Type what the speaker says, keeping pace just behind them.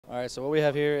All right, so what we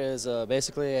have here is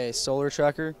basically a solar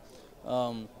tracker.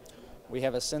 Um, we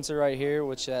have a sensor right here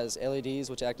which has LEDs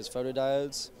which act as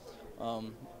photodiodes.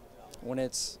 When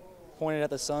it's pointed at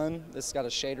the sun, this has got a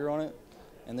shader on it,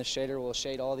 and this shader will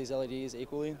shade all these LEDs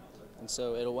equally, and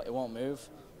so it won't move.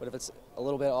 But if it's a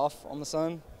little bit off on the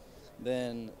sun,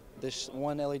 then this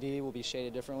one LED will be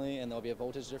shaded differently, and there'll be a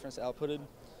voltage difference outputted,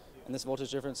 and this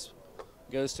voltage difference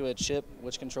goes to a chip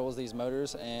which controls these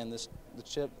motors, and the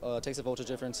chip takes a voltage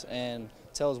difference and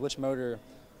tells which motor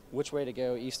which way to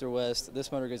go, east or west.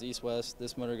 This motor goes east-west,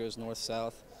 this motor goes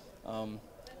north-south.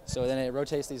 So then it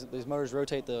rotates, these motors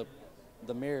rotate the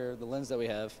mirror, the lens that we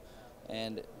have,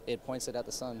 and it points it at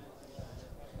the sun.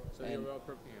 So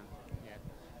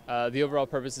the overall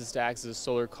purpose is to act as a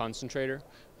solar concentrator.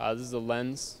 This is a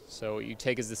lens, so what you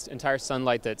take is this entire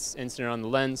sunlight that's incident on the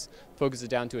lens, focus it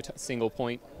down to a single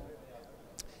point.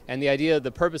 And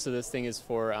the purpose of this thing is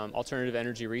for alternative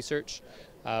energy research.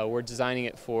 We're designing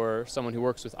it for someone who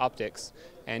works with optics,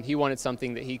 and he wanted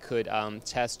something that he could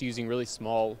test using really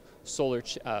small solar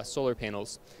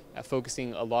panels,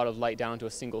 focusing a lot of light down to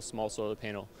a single small solar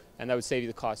panel. And that would save you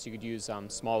the cost. You could use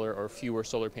smaller or fewer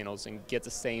solar panels and get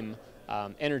the same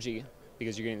energy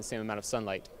because you're getting the same amount of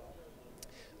sunlight.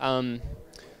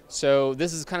 So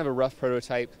this is kind of a rough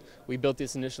prototype. We built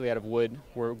this initially out of wood.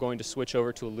 We're going to switch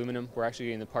over to aluminum. We're actually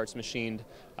getting the parts machined,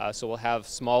 so we'll have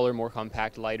smaller, more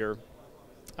compact, lighter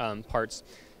parts.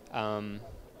 And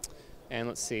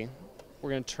let's see, we're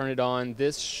going to turn it on.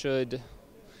 This should,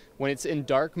 when it's in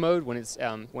dark mode,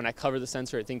 when I cover the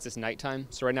sensor, it thinks it's nighttime.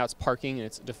 So right now it's parking in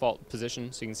its default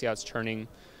position, so you can see how it's turning. And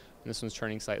this one's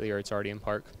turning slightly, or it's already in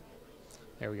park.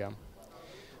 There we go.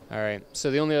 All right,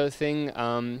 so the only other thing,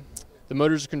 the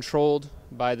motors are controlled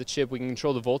by the chip. We can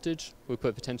control the voltage. We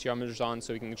put potentiometers on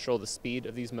so we can control the speed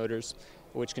of these motors,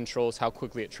 which controls how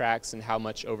quickly it tracks and how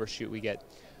much overshoot we get.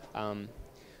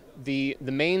 The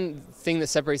main thing that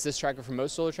separates this tracker from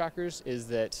most solar trackers is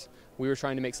that we were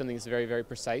trying to make something that's very, very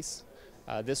precise.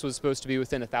 This was supposed to be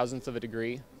within 1/1000th of a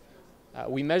degree.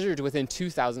 We measured within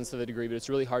 2/1000ths of a degree, but it's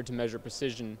really hard to measure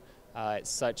precision at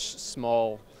such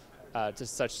small, to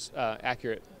such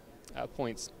accurate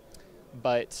points.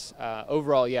 But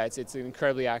overall, yeah, it's an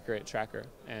incredibly accurate tracker,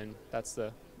 and that's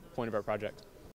the point of our project.